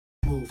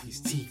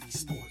Movies, TV,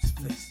 sports,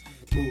 flicks.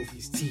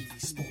 Movies, TV,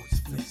 sports,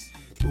 flicks.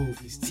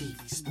 Movies,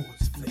 TV,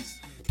 sports,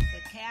 flicks. The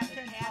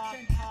Captain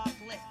Talk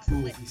Flicks.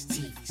 Movies,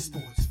 TV,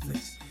 sports,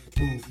 flicks.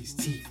 Movies,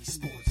 TV,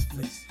 sports,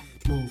 flicks.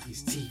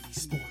 Movies, TV,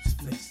 sports,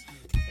 flicks.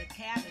 The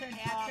Captain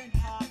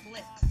Talk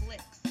Flicks.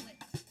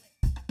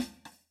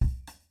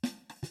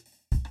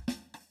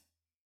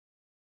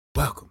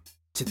 Welcome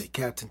to the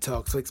Captain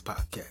Talk Flicks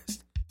podcast.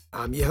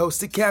 I'm your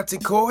host, the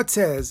Captain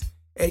Cortez,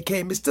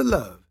 aka Mr.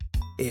 Love,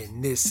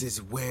 and this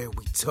is where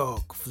we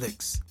talk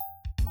flicks.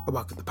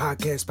 Welcome to the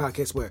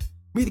podcast where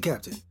me, the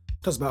Captain,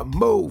 talks about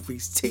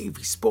movies,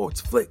 TV,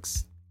 sports,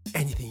 flicks,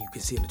 anything you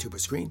can see on the tuber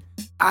screen.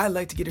 I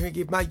like to get here and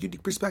give my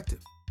unique perspective,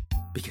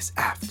 because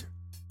after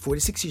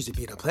 46 years of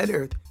being on planet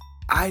Earth,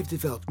 I've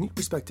developed a unique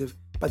perspective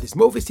by this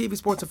movies, TV,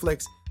 sports, and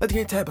flicks. Let's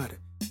get into about it,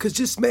 because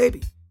just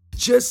maybe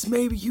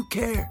you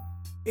care.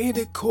 And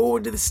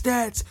according to the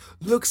stats,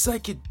 looks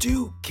like you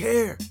do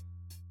care.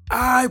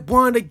 I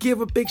want to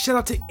give a big shout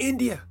out to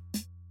India.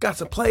 Got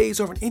some plays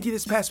over in India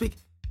this past week.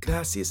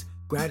 Gracias,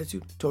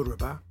 gratitude, total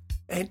rabah,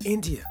 and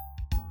India.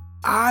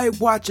 I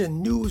watch a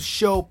news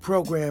show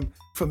program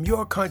from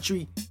your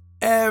country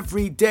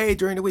every day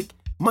during the week.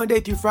 Monday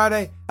through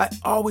Friday, I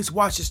always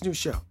watch this news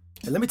show.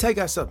 And let me tell you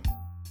guys something.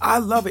 I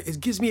love it. It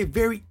gives me a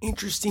very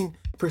interesting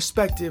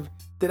perspective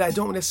that I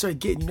don't necessarily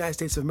get in the United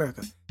States of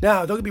America.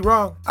 Now, don't get me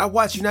wrong, I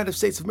watch United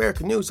States of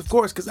America news, of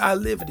course, because I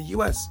live in the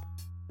U.S.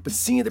 But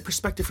seeing the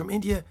perspective from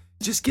India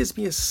just gives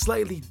me a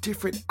slightly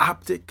different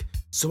optic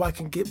so I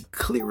can get a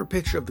clearer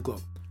picture of the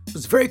globe. So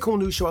it's a very cool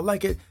news show. I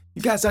like it.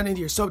 You guys out in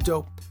India are so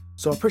dope.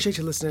 So I appreciate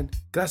you listening.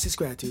 Gracias,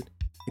 gratitude.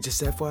 And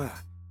just FYI,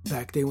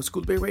 back then was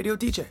School Bay Radio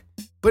DJ,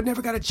 but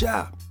never got a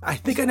job. I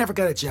think I never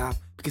got a job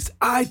because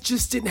I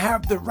just didn't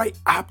have the right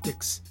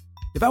optics.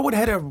 If I would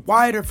have had a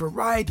wider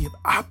variety of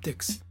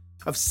optics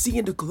of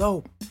seeing the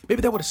globe,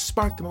 maybe that would have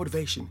sparked the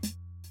motivation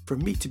for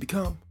me to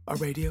become a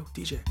radio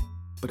DJ.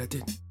 But I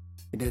didn't.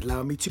 And it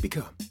allowed me to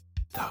become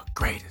the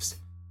greatest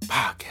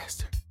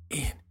podcaster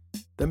in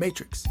the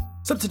Matrix.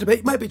 Something to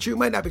debate, might be true,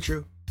 might not be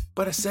true,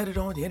 but I said it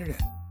on the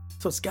internet.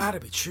 So it's gotta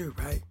be true,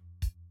 right?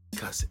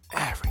 Because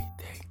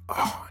everything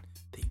on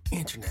the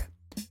internet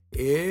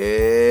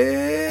is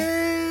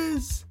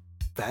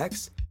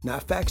facts,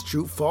 not facts,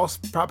 true, false,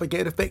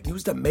 propaganda, fake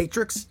news, the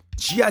Matrix,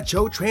 G.I.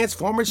 Joe,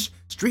 Transformers,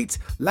 streets,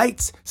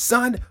 lights,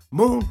 sun,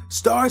 moon,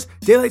 stars,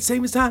 daylight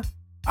savings time.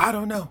 I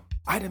don't know.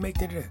 I didn't make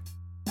the internet.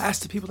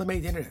 Ask the people that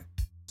made the internet.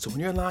 So when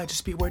you're in line,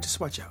 just be aware, just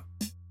watch out.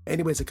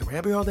 Anyways, I can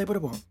ramble all day, but I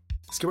won't.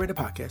 Let's get right into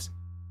the podcast.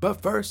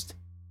 But first,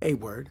 a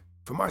word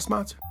from our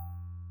sponsor.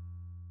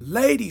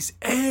 Ladies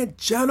and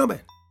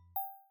gentlemen,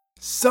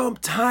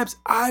 sometimes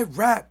I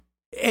rap,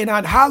 and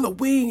on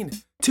Halloween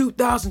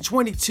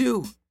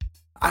 2022,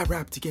 I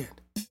rapped again.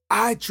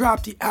 I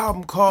dropped the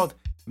album called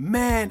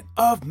Man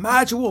of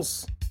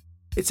Modules.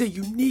 It's a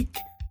unique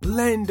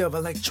blend of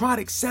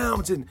electronic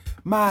sounds and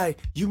my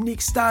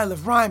unique style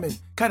of rhyming,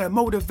 kind of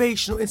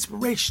motivational,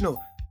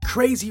 inspirational,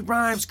 crazy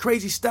rhymes,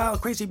 crazy style,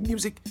 crazy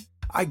music.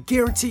 I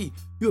guarantee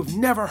you have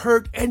never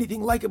heard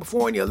anything like it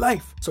before in your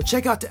life. So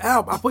check out the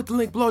album. I'll put the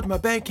link below to my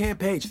Bandcamp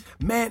page,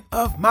 Man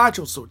of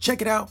Modules. So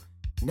check it out.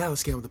 Now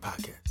let's get on with the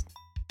podcast.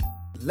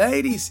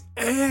 Ladies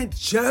and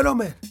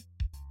gentlemen,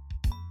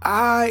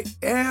 I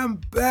am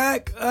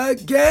back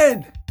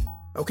again.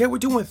 Okay, we're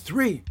doing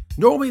 3.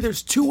 Normally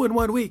there's 2 in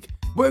 1 week.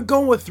 We're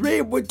going with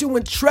 3. We're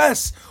doing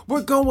Tress.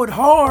 We're going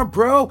hard,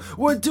 bro.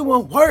 We're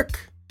doing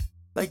work.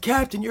 Like,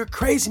 Captain, you're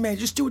crazy, man.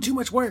 You're just doing too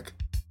much work.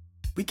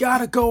 We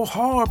gotta go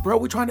hard, bro.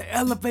 We're trying to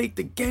elevate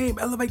the game,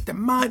 elevate the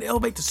mind,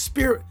 elevate the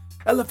spirit,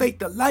 elevate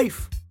the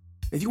life.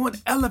 If you want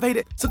to elevate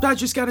it,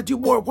 sometimes you just gotta do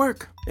more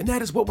work. And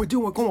that is what we're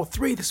doing. We're going with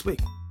 3 this week.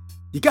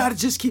 You gotta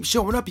just keep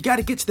showing up. You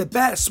gotta get to the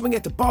bat, swing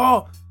at the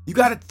ball. You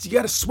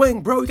gotta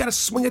swing, bro. You gotta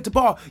swing at the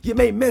ball. You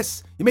may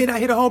miss. You may not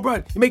hit a home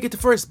run. You may get to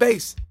first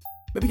base.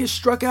 Maybe get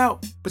struck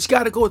out. But you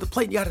gotta go with the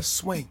plate. You gotta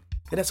swing.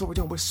 And that's what we're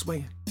doing. We're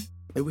swinging.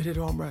 Maybe we hit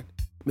a home run.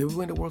 Maybe we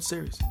win the World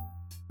Series.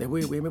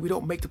 Maybe we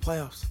don't make the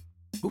playoffs.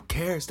 Who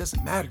cares?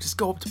 Doesn't matter. Just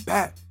go up to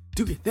bat.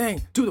 Do your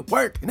thing. Do the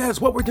work. And that is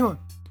what we're doing.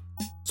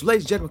 So,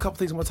 ladies and gentlemen, a couple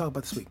things I want to talk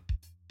about this week.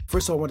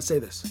 First of all, I want to say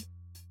this.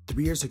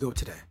 3 years ago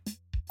today,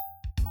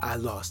 I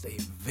lost a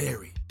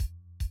very,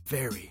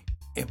 very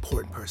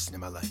important person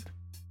in my life.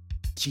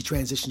 She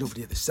transitioned over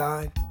to the other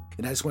side,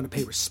 and I just want to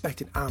pay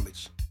respect and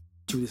homage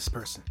to this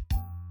person.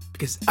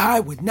 Because I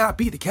would not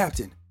be the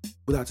captain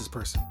without this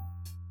person.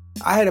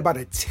 I had about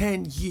a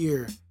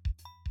 10-year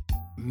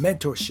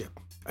mentorship,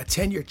 a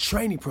 10-year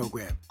training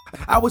program.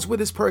 I was with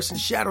this person,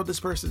 shadowed this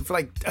person for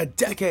like a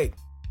decade.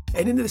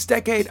 And in this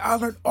decade, I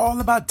learned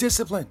all about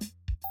discipline.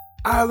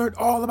 I learned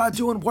all about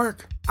doing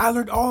work. I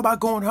learned all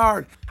about going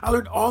hard. I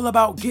learned all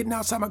about getting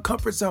outside my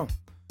comfort zone.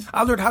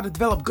 I learned how to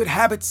develop good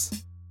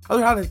habits. I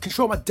learned how to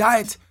control my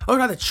diet. I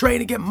learned how to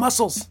train and get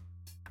muscles.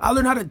 I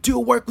learned how to do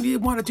work when you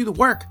didn't want to do the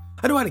work.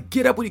 I knew how to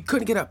get up when you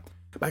couldn't get up.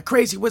 My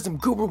crazy wisdom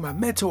guru, my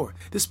mentor,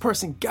 this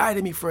person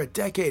guided me for a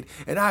decade,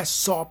 and I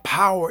saw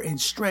power and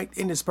strength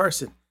in this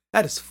person.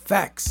 That is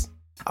facts.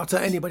 I'll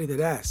tell anybody that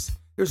asks.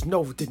 There's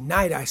no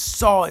denying it. I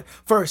saw it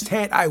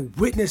firsthand. I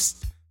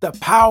witnessed the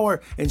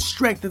power and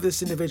strength of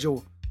this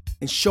individual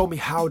and show me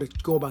how to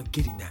go about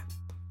getting that.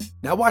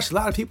 Now, I watched a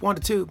lot of people on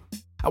the tube.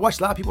 I watched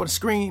a lot of people on the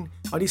screen,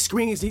 on these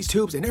screens, these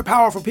tubes, and they're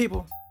powerful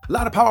people. A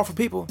lot of powerful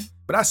people.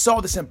 But I saw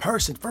this in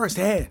person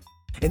firsthand.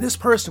 And this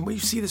person, when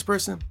you see this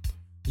person,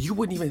 you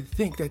wouldn't even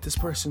think that this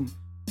person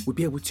would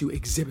be able to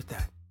exhibit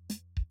that.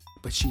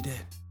 But she did.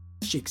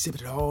 She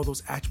exhibited all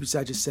those attributes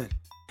I just said.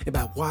 And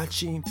by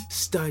watching,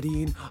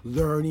 studying,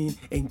 learning,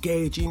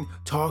 engaging,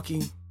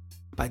 talking,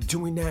 by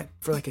doing that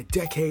for like a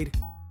decade,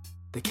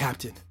 the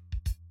captain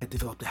had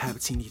developed the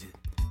habits he needed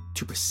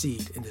to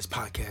proceed in this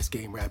podcast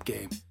game, rap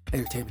game,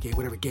 entertainment game,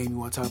 whatever game you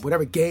want to talk about,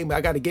 whatever game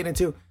I got to get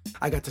into,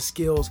 I got the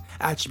skills,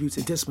 attributes,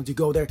 and discipline to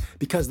go there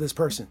because of this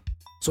person.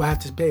 So I have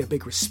to pay a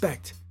big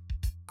respect,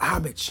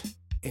 homage,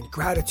 and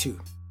gratitude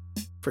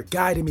for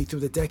guiding me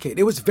through the decade.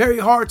 It was very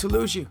hard to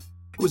lose you.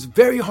 It was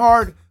very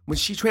hard when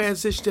she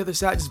transitioned to the other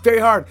side. It's very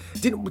hard.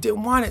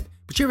 Didn't want it.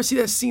 But you ever see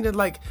that scene in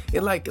like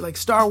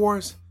Star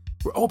Wars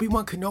where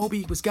Obi-Wan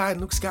Kenobi was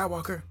guiding Luke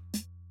Skywalker,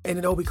 and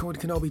then Obi-Wan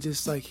Kenobi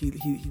just like he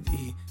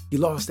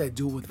lost that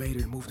duel with Vader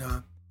and moved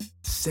on.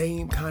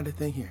 Same kind of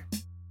thing here,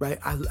 right?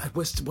 I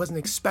wasn't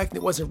expecting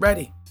it, wasn't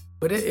ready,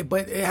 but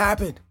it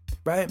happened,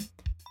 right?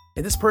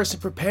 And this person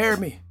prepared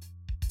me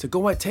to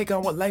go and take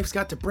on what life's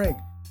got to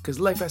bring, because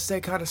life, I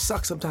say, kind of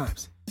sucks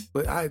sometimes.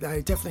 But I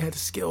definitely had the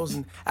skills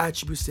and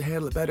attributes to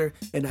handle it better,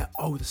 and I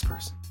owe this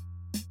person.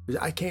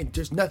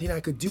 There's nothing I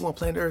could do on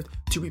planet Earth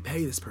to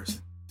repay this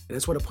person. And I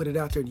just want to put it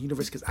out there in the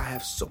universe because I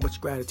have so much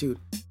gratitude.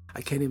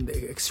 I can't even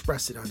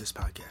express it on this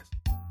podcast.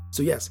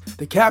 So yes,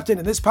 the captain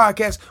in this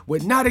podcast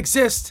would not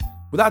exist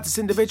without this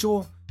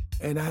individual,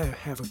 and I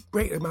have a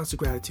great amounts of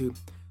gratitude.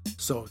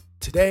 So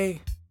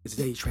today is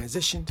the day you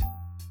transitioned,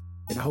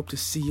 and I hope to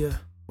see you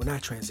when I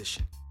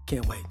transition.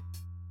 Can't wait.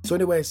 So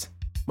anyways,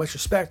 much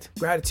respect,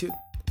 gratitude,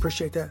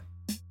 appreciate that.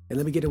 And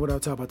let me get into what I'll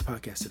talk about the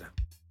podcast today.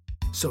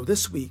 So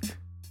this week,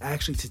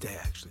 today,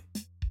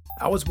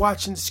 I was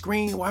watching the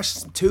screen,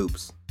 watching some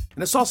tubes,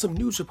 and I saw some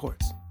news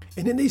reports.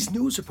 And in these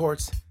news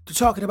reports, they're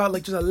talking about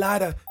like there's a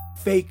lot of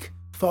fake,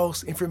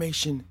 false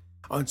information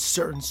on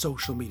certain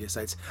social media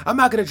sites. I'm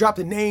not going to drop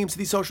the names of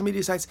these social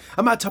media sites.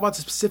 I'm not talking about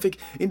the specific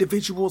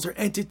individuals or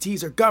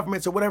entities or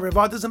governments or whatever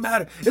involved. It doesn't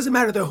matter. It doesn't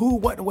matter the who,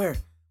 what, and where.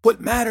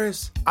 What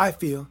matters, I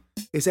feel,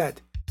 is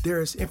that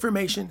there is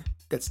information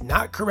that's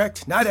not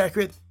correct, not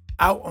accurate,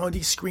 out on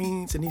these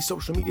screens and these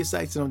social media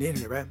sites and on the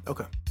internet, right?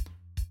 Okay.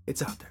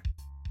 It's out there.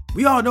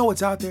 We all know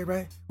what's out there,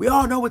 right? We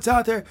all know what's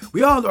out there.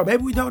 We all know, or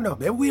maybe we don't know.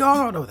 Maybe we all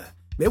don't know that.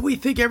 Maybe we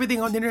think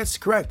everything on the internet is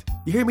correct.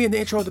 You hear me in the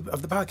intro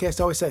of the podcast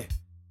I always say,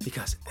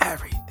 because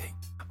everything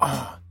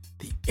on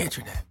the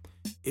internet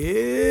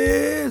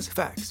is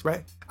facts,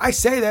 right? I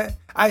say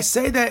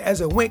that as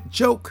a wink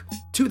joke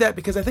to that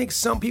because I think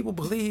some people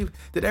believe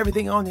that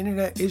everything on the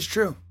internet is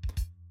true.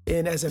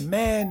 And as a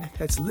man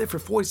that's lived for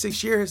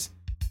 46 years,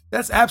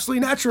 that's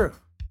absolutely not true.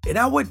 And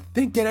I would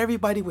think that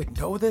everybody would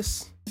know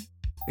this.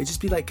 It'd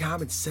just be like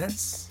common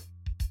sense,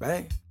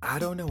 right? I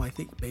don't know. I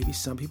think maybe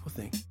some people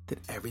think that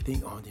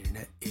everything on the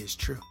internet is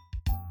true.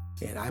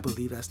 And I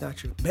believe that's not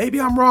true.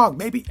 Maybe I'm wrong.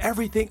 Maybe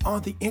everything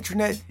on the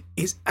internet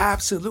is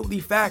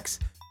absolutely facts.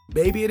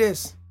 Maybe it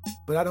is,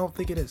 but I don't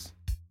think it is.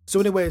 So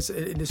anyways,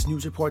 in this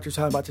news report, they're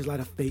talking about there's a lot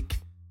of fake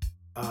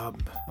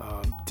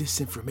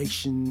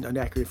disinformation,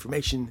 inaccurate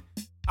information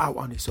out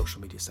on these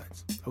social media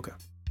sites. Okay.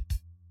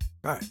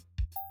 All right.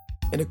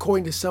 And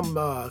according to some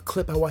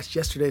clip I watched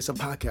yesterday, some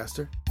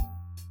podcaster,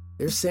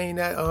 they're saying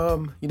that,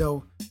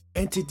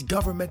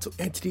 governmental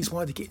entities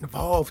wanted to get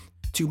involved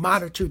to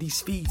monitor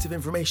these feeds of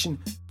information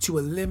to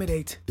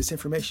eliminate this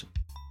information.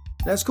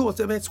 That's cool.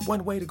 It's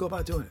one way to go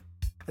about doing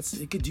it.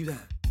 It could do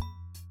that.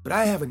 But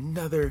I have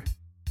another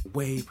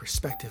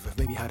perspective of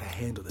maybe how to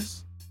handle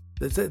this.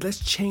 Let's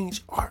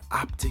change our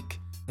optic.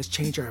 Let's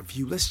change our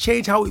view. Let's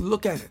change how we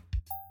look at it.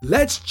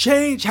 Let's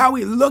change how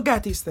we look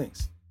at these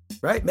things.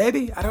 Right?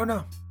 Maybe. I don't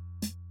know.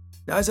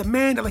 Now, as a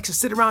man that likes to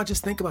sit around and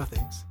just think about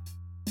things,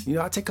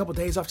 I take a couple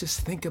days off,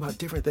 just think about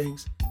different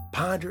things,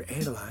 ponder,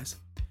 analyze.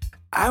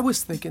 I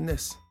was thinking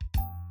this.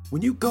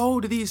 When you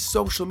go to these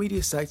social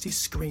media sites, these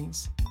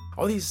screens,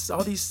 all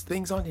these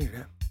things on the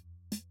internet,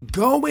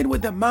 go in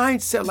with the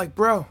mindset like,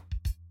 bro,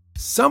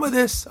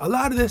 a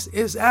lot of this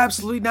is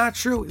absolutely not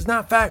true. It's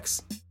not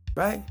facts,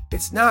 right?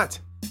 It's not.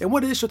 And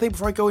one additional thing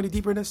before I go any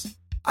deeper in this,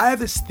 I have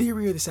this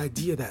theory or this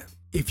idea that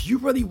if you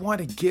really want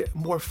to get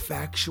more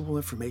factual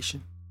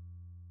information,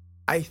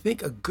 I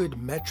think a good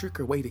metric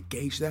or way to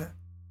gauge that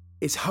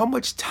is how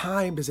much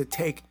time does it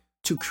take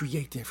to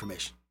create the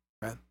information,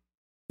 right?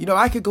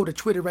 I could go to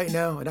Twitter right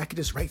now and I could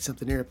just write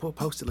something there and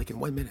post it like in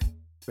 1 minute,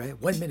 right?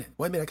 1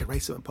 minute I could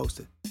write something and post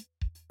it,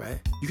 right?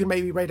 You can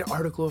maybe write an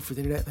article for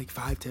the internet like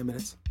 5-10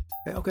 minutes.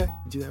 Yeah, okay,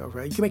 do that,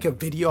 right? You can make a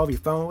video of your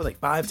phone with like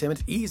 5-10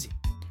 minutes, easy.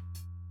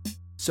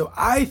 So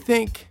I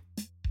think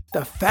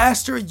the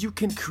faster you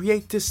can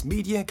create this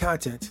media and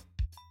content,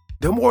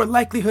 the more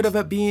likelihood of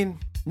it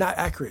being not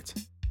accurate,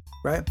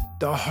 right?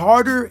 The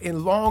harder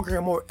and longer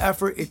and more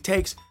effort it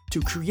takes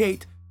to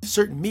create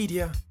certain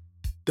media,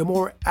 the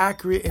more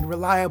accurate and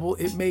reliable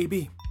it may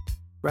be,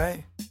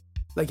 right?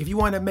 Like if you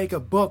want to make a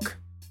book,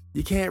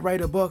 you can't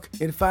write a book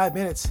in 5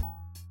 minutes.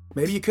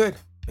 Maybe you could.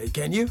 Hey,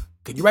 can you?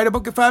 Can you write a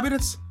book in 5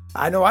 minutes?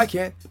 I know I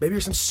can't. Maybe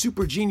you're some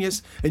super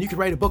genius and you can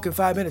write a book in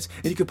 5 minutes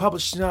and you can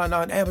publish it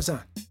on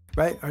Amazon,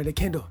 right? Or the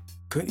Kindle.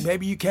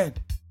 Maybe you can.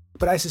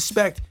 But I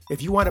suspect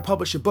if you want to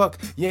publish a book,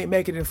 you ain't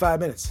making it in 5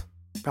 minutes.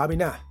 Probably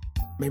not.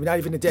 Maybe not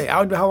even a day. I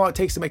don't know how long it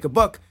takes to make a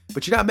book,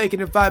 but you're not making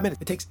it in 5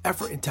 minutes. It takes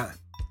effort and time.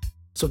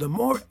 So the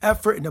more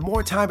effort and the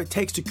more time it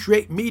takes to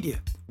create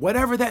media,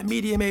 whatever that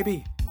media may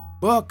be,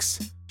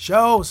 books,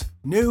 shows,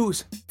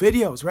 news,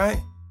 videos, right?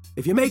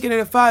 If you're making it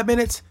in 5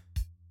 minutes,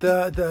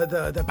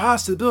 the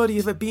possibility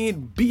of it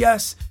being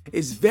BS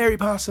is very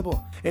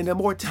possible. And the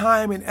more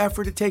time and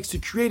effort it takes to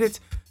create it,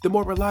 the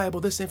more reliable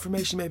this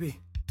information may be.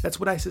 That's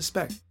what I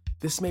suspect.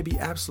 This may be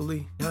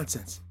absolutely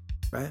nonsense,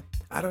 right?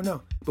 I don't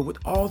know. But with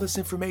all this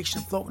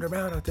information floating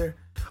around out there,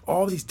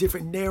 all these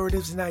different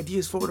narratives and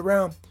ideas floating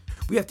around,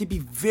 we have to be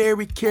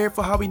very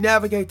careful how we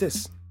navigate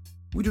this.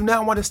 We do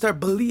not want to start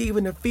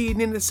believing and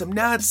feeding into some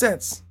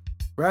nonsense,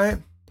 right?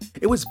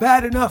 It was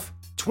bad enough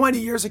 20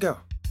 years ago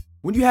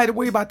when you had to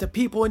worry about the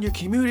people in your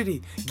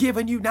community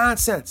giving you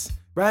nonsense,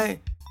 right?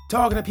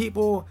 Talking to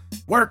people,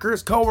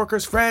 workers,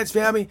 co-workers, friends,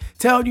 family,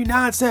 telling you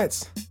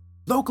nonsense.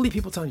 Locally,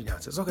 people telling you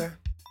nonsense. Okay,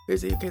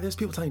 there's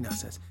people telling you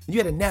nonsense. And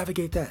you had to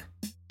navigate that.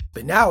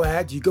 But now,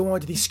 you go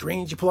onto these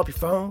screens, you pull up your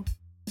phone,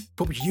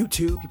 pull up your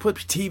YouTube, you pull up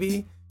your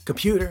TV,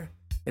 computer,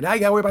 and now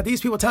you gotta worry about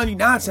these people telling you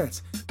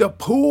nonsense. The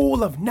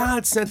pool of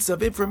nonsense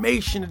of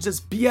information and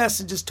just BS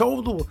and just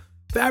total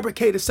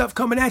fabricated stuff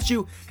coming at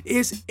you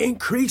is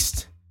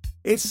increased.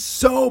 It's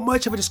so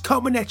much of it just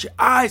coming at your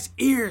eyes,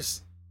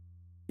 ears,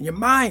 and your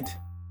mind,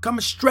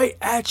 coming straight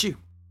at you.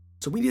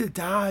 So we need to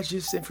dodge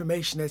this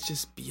information that's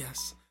just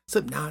BS,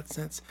 some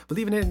nonsense,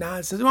 believing in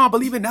nonsense. We don't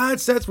believe in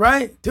nonsense,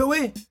 right? Do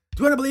we? Do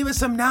you want to believe in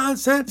some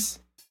nonsense?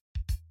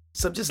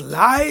 Some just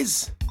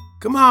lies?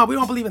 Come on, we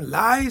don't believe in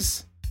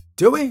lies.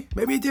 Do we?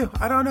 Maybe you do.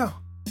 I don't know.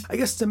 I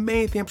guess the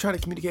main thing I'm trying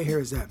to communicate here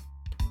is that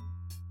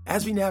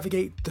as we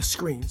navigate the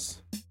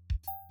screens,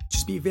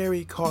 just be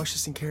very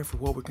cautious and careful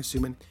what we're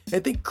consuming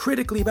and think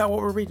critically about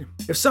what we're reading.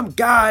 If some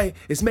guy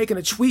is making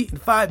a tweet in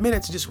 5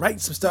 minutes and just writing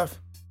some stuff,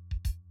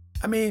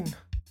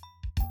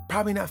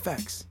 probably not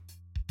facts,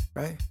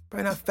 right?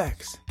 Probably not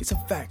facts. Get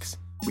some facts.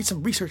 Read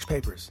some research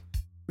papers.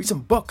 Read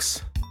some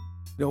books.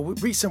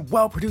 Read some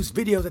well-produced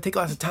videos that take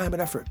lots of time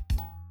and effort,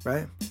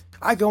 right?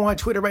 I go on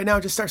Twitter right now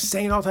and just start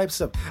saying all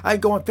types of stuff. I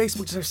go on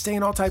Facebook and start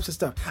saying all types of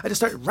stuff. I just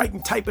start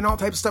typing all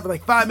types of stuff in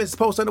like 5 minutes to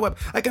post on the web.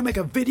 I can make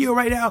a video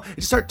right now and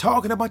just start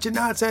talking a bunch of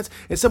nonsense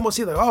and someone will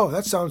see like, oh,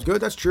 that sounds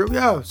good. That's true.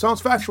 Yeah, sounds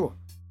factual.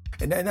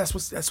 And then that's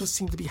what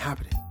seems to be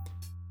happening.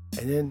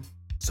 And then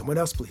someone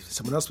else believes it.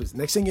 Someone else believes it.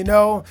 Next thing you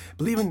know,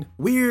 believing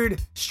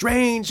weird,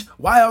 strange,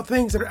 wild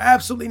things that are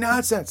absolutely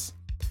nonsense,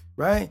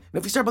 right? And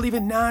if we start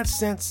believing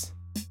nonsense,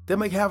 that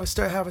might have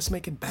us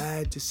making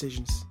bad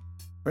decisions,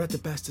 or not the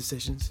best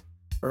decisions,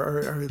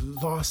 or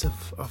loss of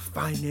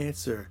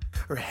finance or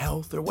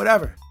health or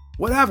whatever.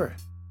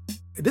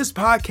 This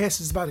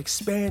podcast is about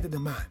expanding the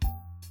mind,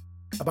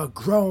 about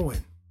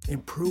growing,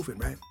 improving,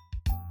 right?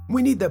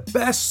 We need the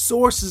best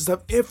sources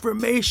of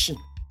information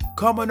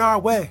coming our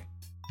way.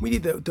 We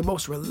need the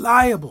most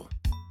reliable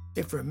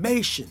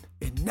information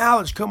and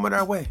knowledge coming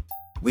our way.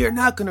 We are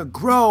not going to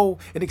grow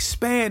and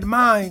expand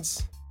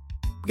minds.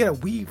 We got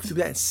to weave through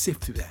that and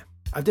sift through that.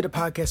 I did a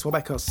podcast what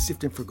I call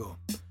Sifting for Gold.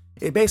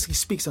 It basically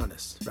speaks on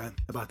this, right?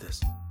 About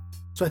this.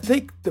 So I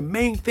think the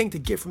main thing to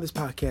get from this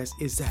podcast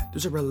is that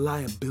there's a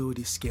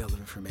reliability scale of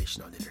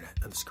information on the internet,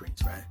 on the screens,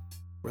 right?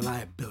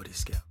 Reliability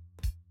scale.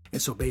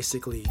 And so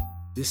basically,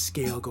 this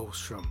scale goes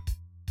from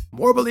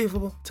more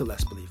believable to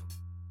less believable.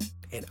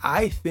 And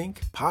I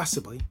think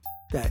possibly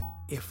that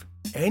if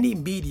any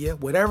media,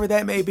 whatever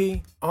that may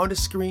be, on the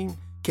screen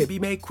can be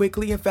made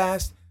quickly and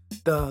fast,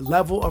 the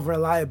level of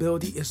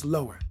reliability is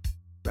lower,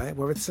 right?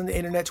 Whether it's on the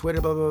internet,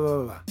 Twitter, blah, blah, blah,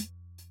 blah, blah.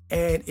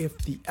 And if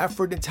the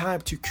effort and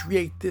time to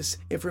create this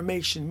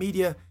information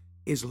media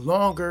is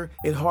longer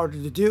and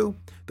harder to do,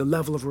 the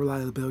level of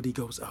reliability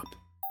goes up,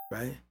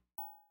 right?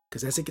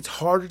 Because as it gets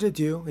harder to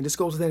do, and this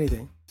goes with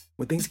anything,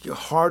 when things get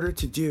harder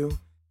to do,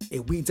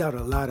 it weeds out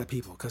a lot of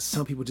people because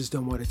some people just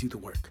don't want to do the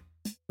work,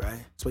 right?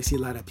 So I see a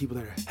lot of people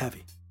that are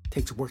heavy. It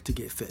takes work to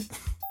get fit.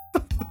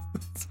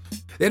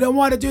 They don't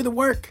want to do the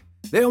work.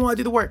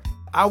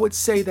 I would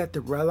say that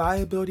the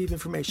reliability of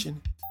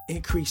information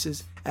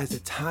increases as the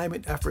time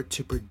and effort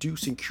to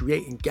produce and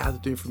create and gather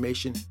the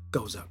information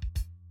goes up.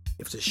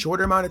 If it's a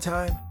shorter amount of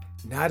time,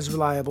 not as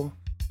reliable.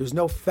 There's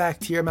no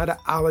fact here. I'm not an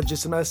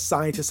ologist. I'm not a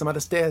scientist. I'm not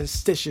a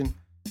statistician.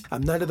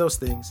 I'm none of those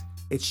things.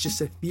 It's just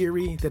a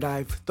theory that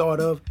I've thought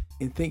of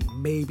and think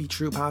may be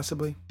true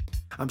possibly.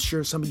 I'm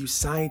sure some of you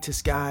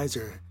scientist guys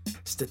or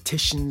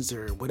statisticians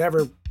or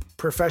whatever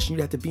profession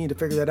you have to be in to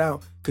figure that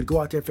out could go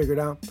out there and figure it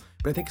out.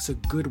 But I think it's a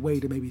good way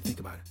to maybe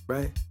think about it,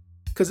 right?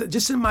 Because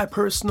just in my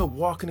personal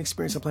walk and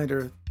experience on planet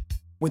Earth,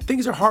 when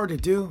things are hard to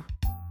do,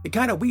 it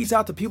kind of weeds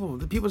out the people.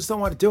 The people just don't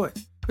want to do it.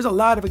 There's a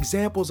lot of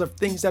examples of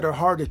things that are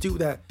hard to do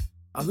that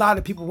a lot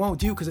of people won't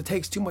do because it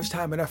takes too much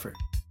time and effort,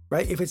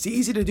 right? If it's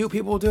easy to do,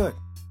 people will do it.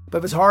 But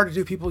if it's hard to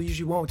do, people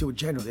usually won't do it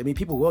generally. I mean,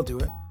 people will do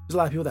it. There's a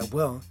lot of people that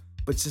will.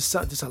 But it's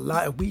just a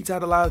lot. It weeds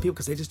out a lot of people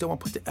because they just don't want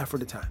to put the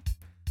effort and time.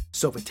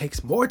 So if it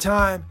takes more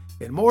time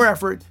and more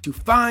effort to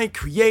find,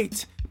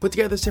 create, put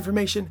together this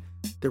information,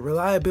 the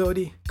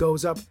reliability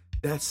goes up.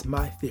 That's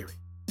my theory.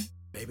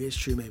 Maybe it's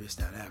true, maybe it's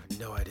not. I have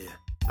no idea.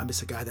 I'm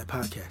just a guy that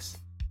podcasts.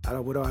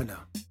 What do I know?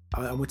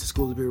 I went to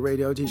school to be a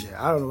radio DJ.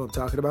 I don't know what I'm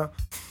talking about.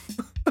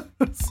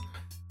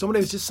 So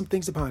there's just some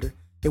things to ponder.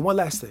 And one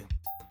last thing.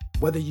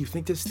 Whether you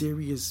think this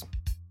theory is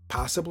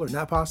possible or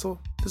not possible,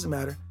 doesn't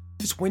matter.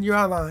 Just when you're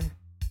online,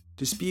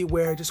 just be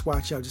aware, just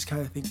watch out, just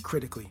kind of think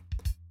critically.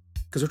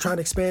 Because we're trying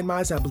to expand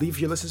minds. I believe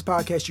if you listen to this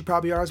podcast, you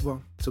probably are as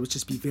well. So it's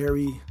just be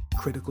very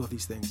critical of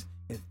these things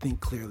and think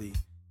clearly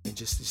and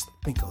just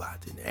think a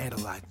lot and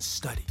analyze and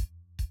study.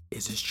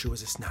 Is this true?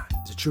 Is this not?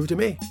 Is it true to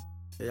me?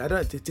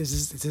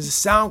 Does this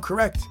sound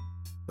correct?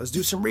 Let's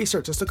do some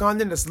research. Let's look on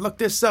there. Let's look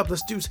this up.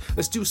 Let's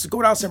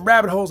go down some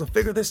rabbit holes and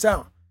figure this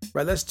out.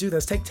 Right? Let's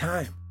take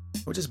time.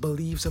 Don't just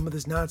believe some of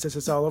this nonsense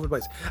that's all over the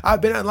place. I've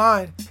been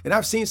online and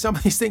I've seen some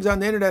of these things on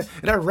the internet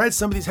and I've read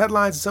some of these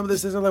headlines and some of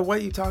this. I'm like, what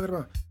are you talking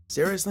about?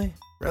 Seriously?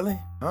 Really?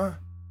 Huh?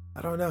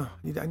 I don't know.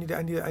 I need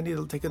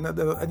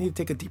to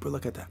take a deeper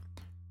look at that.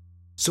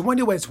 So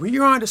anyways, when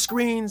you're on the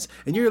screens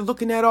and you're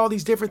looking at all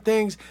these different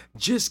things,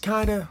 just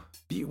kind of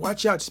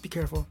watch out. Just be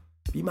careful.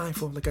 Be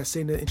mindful, like I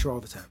say in the intro all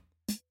the time.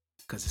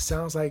 Because it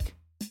sounds like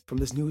from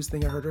this news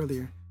thing I heard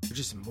earlier, there's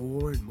just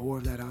more and more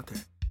of that out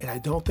there. And I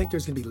don't think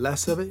there's going to be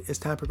less of it as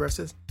time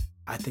progresses.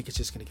 I think it's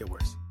just going to get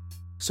worse.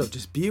 So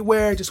just be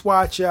aware, just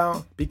watch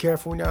out, be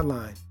careful when you're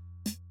online.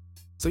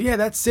 So yeah,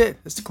 that's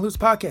it. This concludes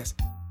the podcast.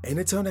 And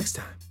until next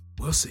time,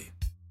 we'll see.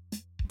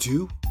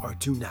 Do or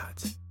do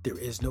not. There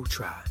is no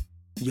try.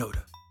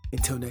 Yoda.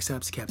 Until next time,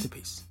 it's Captain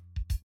Peace.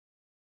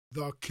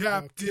 The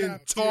Captain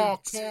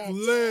Talks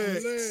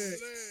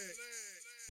Flicks.